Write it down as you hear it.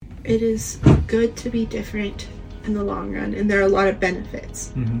it is good to be different in the long run, and there are a lot of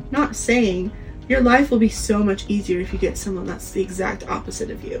benefits. Not saying your life will be so much easier if you get someone that's the exact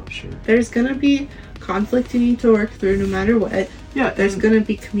opposite of you. Sure. There's gonna be conflict you need to work through no matter what. Yeah. There's gonna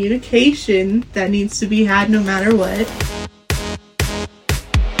be communication that needs to be had no matter what.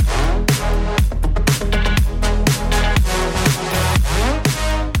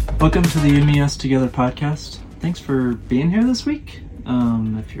 Welcome to the You, Me, Us Together podcast. Thanks for being here this week.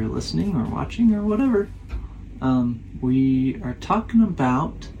 If you're listening or watching or whatever, we are talking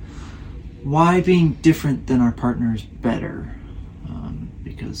about why being different than our partner is better.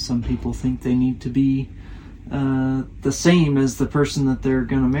 Because some people think they need to be the same as the person that they're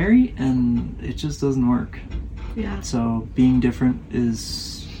going to marry, and it just doesn't work. Yeah. So being different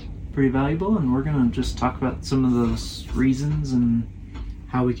is pretty valuable, and we're going to just talk about some of those reasons and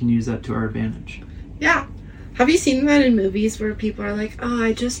how we can use that to our advantage. Yeah. Have you seen that in movies where people are like, oh,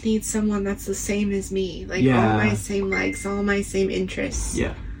 I just need someone that's the same as me. Like, all my same likes, all my same interests.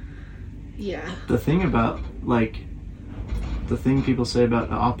 Yeah. Yeah. The thing about, the thing people say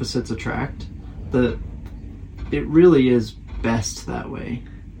about opposites attract, it really is best that way.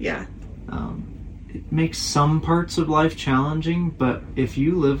 Yeah. It makes some parts of life challenging, but if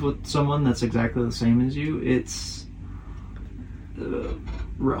you live with someone that's exactly the same as you, it's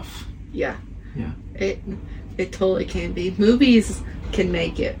rough. Yeah. Yeah. It totally can be. Movies can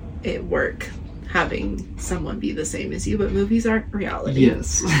make it work, having someone be the same as you, but movies aren't reality.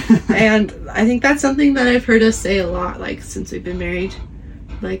 Yes. And I think that's something that I've heard us say a lot, since we've been married.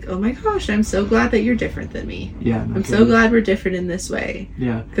 Like, oh my gosh, I'm so glad that you're different than me. Yeah. I'm so glad we're different in this way.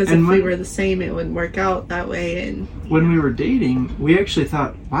 Yeah. Because if we were the same, it wouldn't work out that way. And when we were dating, we actually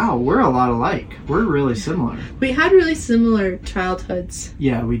thought, wow, we're a lot alike. We're really similar. We had really similar childhoods.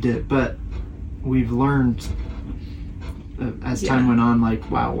 Yeah, we did. But we've learned as time went on,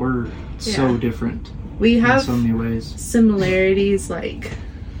 wow, we're so different. We have in so many ways. Similarities,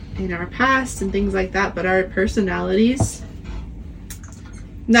 in our past and things like that, but our personalities,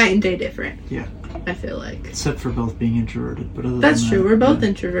 night and day different. Yeah. I feel like. Except for both being introverted. But that's true. We're both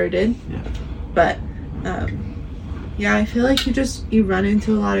introverted. Yeah. But, I feel like you run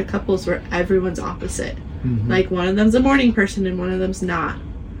into a lot of couples where everyone's opposite. Mm-hmm. One of them's a morning person and one of them's not.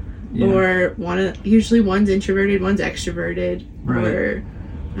 Yeah. Or usually one's introverted, one's extroverted. Right. Or,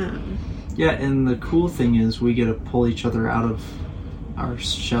 yeah, and the cool thing is we get to pull each other out of our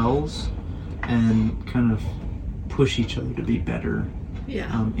shells and kind of push each other to be better.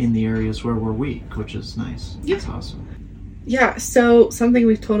 Yeah. In the areas where we're weak, which is nice. Yeah. That's awesome. Yeah, so something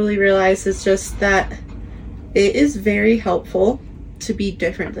we've totally realized is just that it is very helpful to be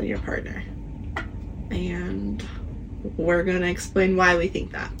different than your partner. And we're going to explain why we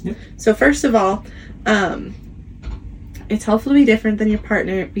think that. Yep. So first of all, it's helpful to be different than your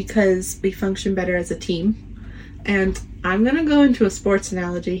partner because we function better as a team. And I'm going to go into a sports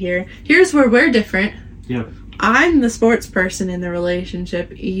analogy here. Here's where we're different. Yep. I'm the sports person in the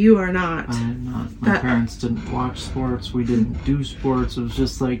relationship. You are not. I'm not. My parents didn't watch sports. We didn't do sports. It was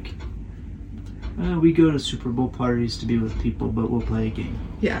just we go to Super Bowl parties to be with people, but we'll play a game.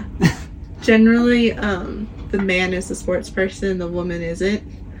 Yeah. Generally, the man is the sports person, the woman isn't.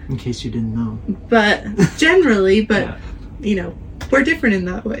 In case you didn't know. But generally, yeah. We're different in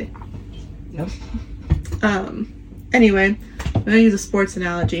that way. Yep. Anyway, I'm going to use a sports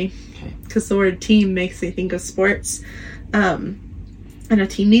analogy. Okay. Because the word team makes me think of sports. And a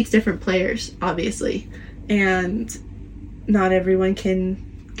team needs different players, obviously. And not everyone can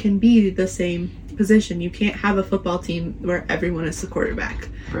be the same position. You can't have a football team where everyone is the quarterback.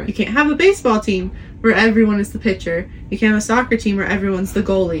 Right. You can't have a baseball team where everyone is the pitcher. You can't have a soccer team where everyone's the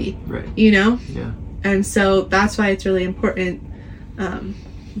goalie. Right. Yeah. And so that's why it's really important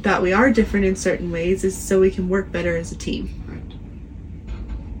that we are different in certain ways, is so we can work better as a team. Right.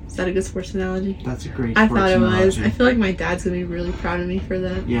 Is that a good sports analogy? That's a great I sports thought it analogy. was. I feel like my dad's going to be really proud of me for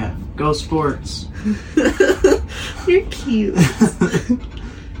that. Yeah. Go sports. You're cute.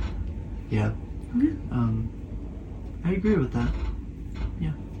 Yeah. I agree with that.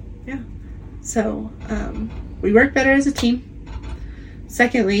 Yeah. Yeah. So, we work better as a team.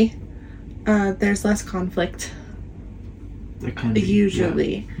 Secondly, there's less conflict. There can be.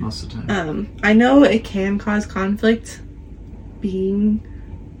 Usually. Yeah, most of the time. I know it can cause conflict being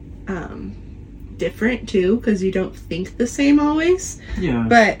different too, because you don't think the same always. Yeah.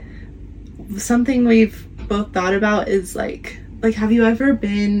 But something we've both thought about is have you ever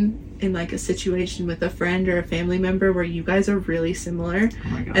been in a situation with a friend or a family member where you guys are really similar, oh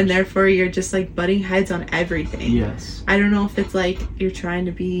my gosh, and therefore you're just butting heads on everything? Yes. I don't know if it's you're trying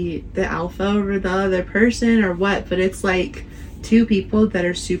to be the alpha over the other person or what, but it's two people that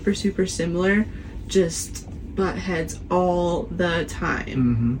are super, super similar just butt heads all the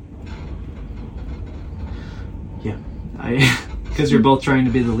time. Yeah. Because you're both trying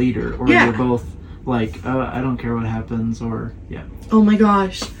to be the leader, or you're both like, I don't care what happens, or, Oh my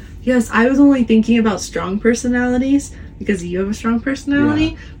gosh. Yes, I was only thinking about strong personalities because you have a strong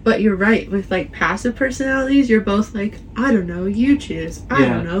personality, but you're right. With like passive personalities, you're both like, I don't know, you choose. I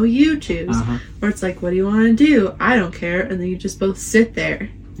don't know, you choose. Or it's like, what do you want to do? I don't care. And then you just both sit there.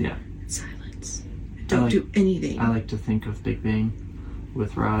 Yeah. In silence. Don't do anything. I like to think of Big Bang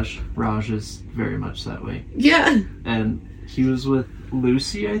with Raj. Raj is very much that way. Yeah. And he was with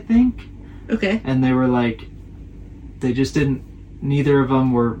Lucy, I think. Okay. And they were like, they just didn't, neither of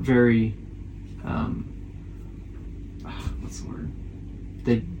them were very, what's the word?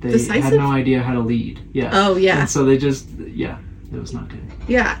 They Decisive? had no idea how to lead. Yeah. Oh, yeah. And so they just, it was not good.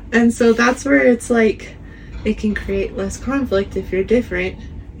 Yeah. And so that's where it's like, it can create less conflict if you're different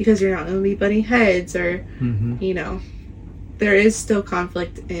because you're not going to be butting heads or, you know, there is still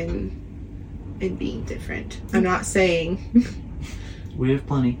conflict in being different. I'm not saying... We have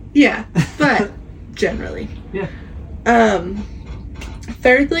plenty. Yeah, but generally. Yeah.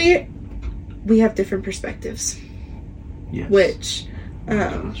 Thirdly, we have different perspectives. Yes. Which,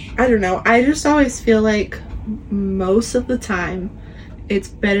 I don't know. I just always feel like most of the time it's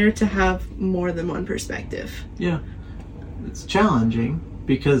better to have more than one perspective. Yeah. It's challenging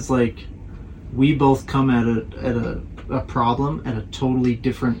because, like, we both come at a problem at a totally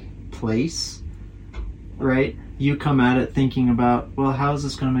different place, right? You come at it thinking about, well, how is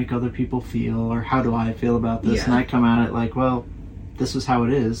this going to make other people feel, or how do I feel about this? Yeah. And I come at it like, well, this is how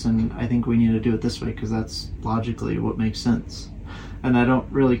it is, and I think we need to do it this way because that's logically what makes sense. And I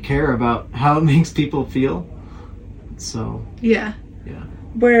don't really care about how it makes people feel. So, yeah. Yeah.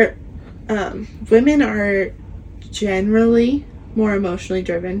 Where women are generally more emotionally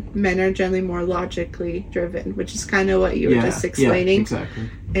driven, men are generally more logically driven, which is kind of what you were just explaining. Yeah, exactly.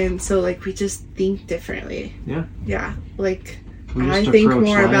 And so, like, we just think differently. Yeah. Yeah. Like, We just I think approach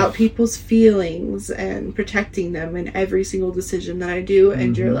more life. about people's feelings and protecting them in every single decision that I do.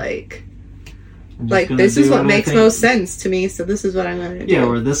 And you're like, I'm just like, gonna this is do what I makes think. most sense to me, so this is what I'm going to do. Yeah,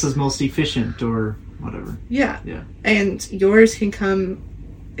 or this is most efficient, or whatever. Yeah. Yeah. And yours can come,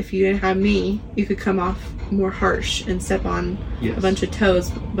 if you didn't have me, you could come off more harsh and step on Yes. a bunch of toes,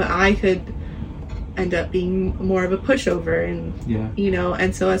 but I could end up being more of a pushover, and Yeah. you know,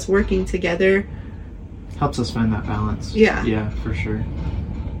 and so us working together Helps us find that balance. Yeah. Yeah, for sure.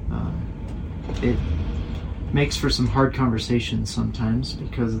 It makes for some hard conversations sometimes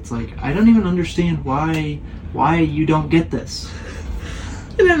because it's like, I don't even understand why you don't get this.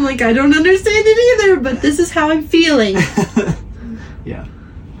 and I'm like, I don't understand it either, but this is how I'm feeling. Yeah.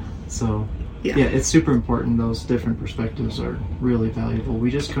 So, Yeah. yeah, it's super important. Those different perspectives are really valuable. We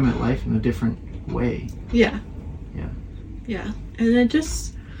just come at life in a different way. Yeah. Yeah. Yeah. And it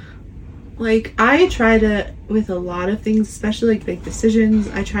just, like, I try to, with a lot of things, especially like big decisions,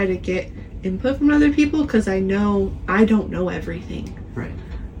 I try to get input from other people because I know I don't know everything. Right.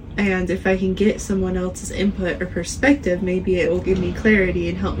 And if I can get someone else's input or perspective, maybe it will give me clarity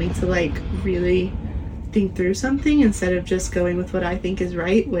and help me to, like, really think through something instead of just going with what I think is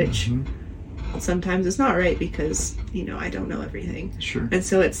right, which sometimes is not right because, you know, I don't know everything. Sure. And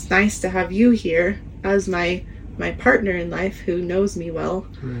so it's nice to have you here as my partner in life who knows me well,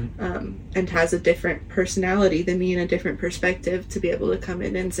 Right. and has a different personality than me and a different perspective to be able to come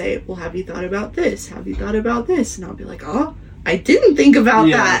in and say, well, have you thought about this? Have you thought about this? And I'll be like, oh, I didn't think about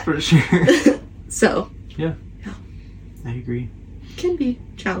Yeah, that. for sure. So, I agree. it can be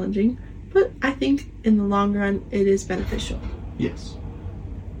challenging, but I think in the long run, it is beneficial. Yes.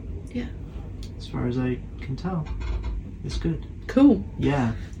 Yeah. As far as I can tell, it's good. Cool.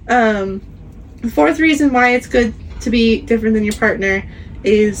 Yeah. The fourth reason why it's good to be different than your partner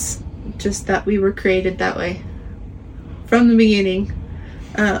is just that we were created that way. From the beginning,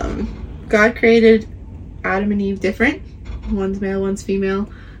 God created Adam and Eve different. One's male, one's female.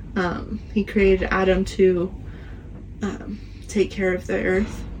 He created Adam to take care of the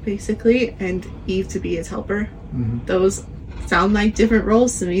earth, basically, and Eve to be his helper. Mm-hmm. Those sound like different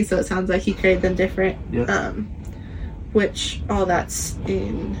roles to me, so it sounds like he created them different. Yep. Which all that's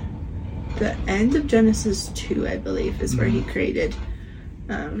in the end of Genesis 2, I believe, is where he created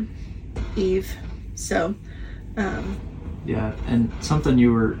Eve. So, Yeah, and something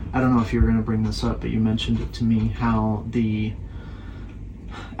I don't know if you were going to bring this up, but you mentioned it to me, how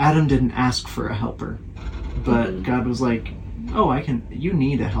Adam didn't ask for a helper, but God was like, oh, you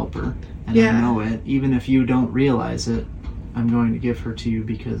need a helper, and Yeah. I know it, even if you don't realize it, I'm going to give her to you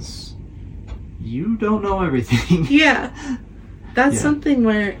because you don't know everything. yeah. That's Yeah. something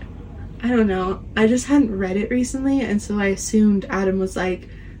where, I don't know, I just hadn't read it recently, and so I assumed Adam was like,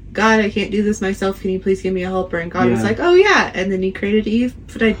 God, I can't do this myself, can you please give me a helper? And God was Yeah. like, oh yeah, and then he created Eve.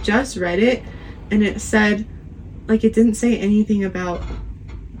 But I just read it, and it said, like, it didn't say anything about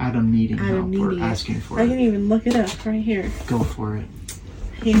Adam needing Adam help needing or it. asking for I it. can even look it up right here. Go for it.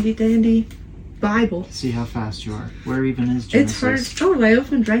 Handy dandy Bible. See how fast you are. Where even is It's Genesis? hard. Oh, I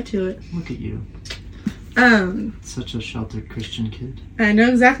opened right to it. Look at you. Such a sheltered Christian kid. I know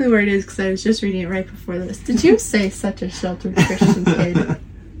exactly where it is because I was just reading it right before this. Did you say such a sheltered Christian kid?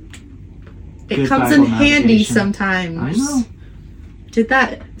 It Good comes Bible in handy navigation. sometimes. I know. Did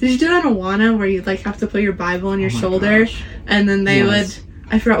you do that on Awana where you'd like have to put your Bible on your Oh my shoulder gosh. and then they Yes.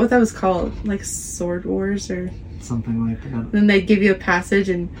 would, I forgot what that was called, like Sword Wars, or Something like that. then they'd give you a passage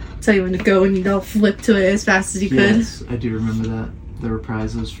and tell you when to go and you'd all flip to it as fast as you could. Yes, I do remember that. There were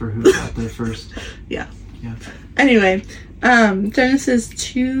prizes for who got there first. Yeah. Yeah. Anyway, Genesis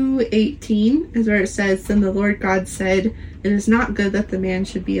 2:18 is where it says, Then the Lord God said, It is not good that the man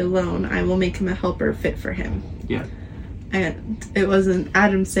should be alone. I will make him a helper fit for him. Yeah. And it wasn't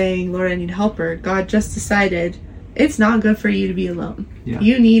Adam saying, Lord, I need a helper. God just decided, it's not good for you to be alone. Yeah.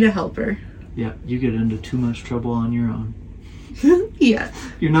 You need a helper. Yeah. You get into too much trouble on your own. Yeah.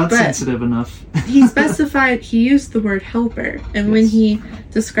 You're not But- sensitive enough. He specified, he used the word helper. And when Yes. he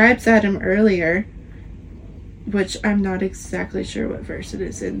describes Adam earlier, which I'm not exactly sure what verse it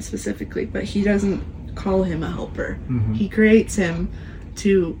is in specifically, but he doesn't call him a helper. Mhm. He creates him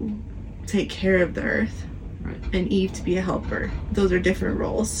to take care of the earth, Right. and Eve to be a helper. Those are different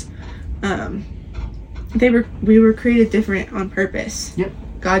roles. We were created different on purpose. Yep.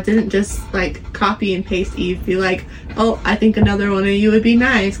 God didn't just like copy and paste Eve, be like, oh, I think another one of you would be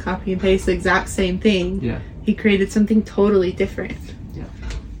nice. Copy and paste the exact same thing. Yeah. He created something totally different. Yeah.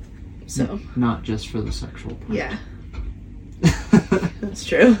 So, Not just for the sexual part. yeah, that's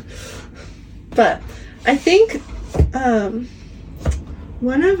true. But I think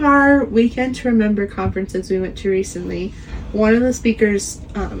one of our Weekend to Remember conferences we went to recently, one of the speakers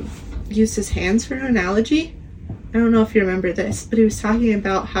used his hands for an analogy. I don't know if you remember this, but he was talking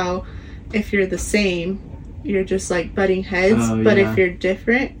about how if you're the same, you're just like butting heads, Oh, but yeah. if you're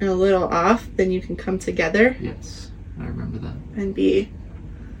different and a little off, then you can come together Yes. I remember that. and be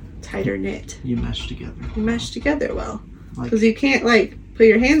tighter knit. You mesh together. You mesh together well. Like, Because you can't like put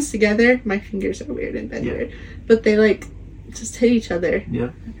your hands together. My fingers are weird and bend Yeah. weird, but they like just hit each other.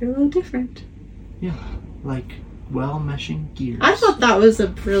 Yep. They're a little different. Like well meshing gears. I thought that was a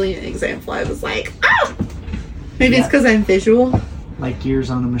brilliant example. I was like, ah! Maybe it's Yeah. because I'm visual. Like gears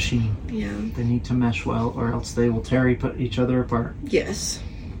on a machine. Yeah. They need to mesh well, or else they will tear each other apart. Yes.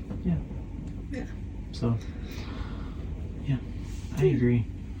 So, yeah, I agree.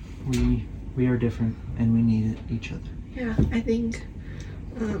 We are different, and we need each other. Yeah. I think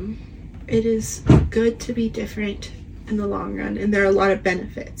it is good to be different in the long run, and there are a lot of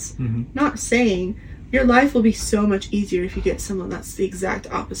benefits. Mm-hmm. Not saying your life will be so much easier if you get someone that's the exact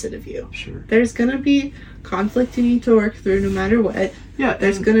opposite of you. Sure. There's gonna be conflict you need to work through no matter what. Yeah,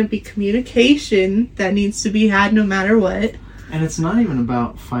 There's and, gonna be communication that needs to be had no matter what. and it's not even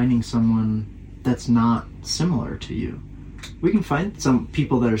about finding someone that's not similar to you. We can find some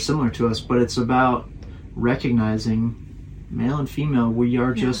people that are similar to us, but it's about recognizing male and female. We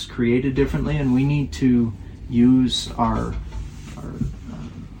are Yeah. just created differently, and we need to use our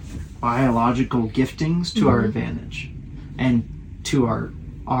biological giftings to our Mhm. advantage, and to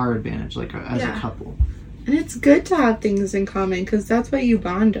our advantage, like as Yeah. a couple. And it's good to have things in common because that's what you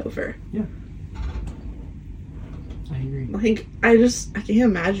bond over. I agree. Like, I can't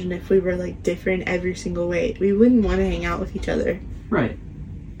imagine if we were like different every single way. We wouldn't want to hang out with each other Right.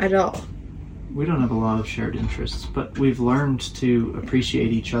 at all. We don't have a lot of shared interests, but we've learned to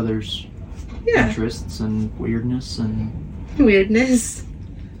appreciate each other's Yeah. interests and weirdness, and Weirdness.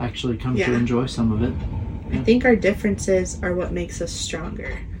 actually come to Yeah. enjoy some of it. I think our differences are what makes us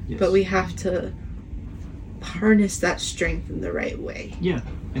stronger. Yes. But we have to harness that strength in the right way.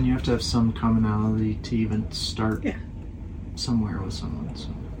 And you have to have some commonality to even start Yeah. somewhere with someone. So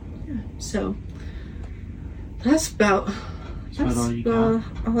So that's about all you got?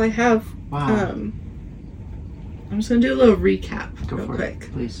 all I have. Wow. I'm just gonna do a little recap Go real for quick.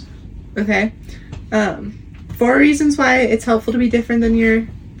 it, please. Okay. 4 reasons why it's helpful to be different than your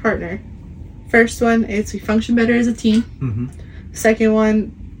partner. First one is we function better as a team. Mm-hmm. Second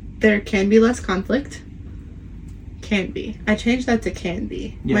one, there can be less conflict. Can be. I changed that to can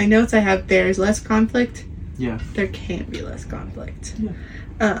be. Yeah. My notes I have there is less conflict. Yeah. There can be less conflict.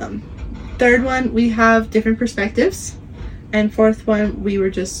 Yeah. Third one, we have different perspectives. And fourth one, we were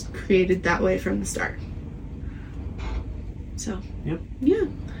just created that way from the start. So, Yep. Yeah.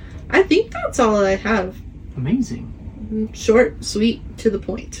 I think that's all I have. Amazing. Short, sweet, to the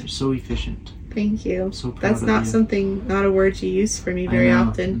point. You're so efficient. Thank you. I'm so proud That's of not you. not a word you use for me very I know,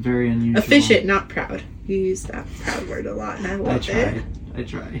 often. Very unusual. Efficient, not proud. You use that proud word a lot, and I love it. I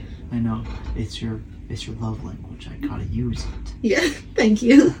try. I know. It's your love language. I gotta use it. Yeah, thank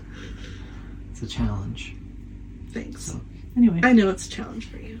you. It's a challenge. Thanks. So, anyway. I know it's a challenge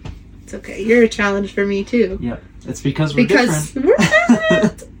for you. It's okay. You're a challenge for me, too. Yep. It's because we're different. We're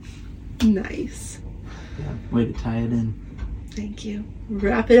different. Nice. Yeah, way to tie it in. Thank you.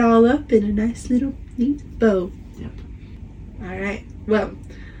 Wrap it all up in a nice little neat bow. Yep. All right. Well,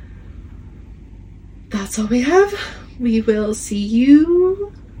 that's all we have. We will see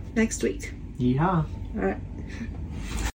you next week. Yeehaw. All right.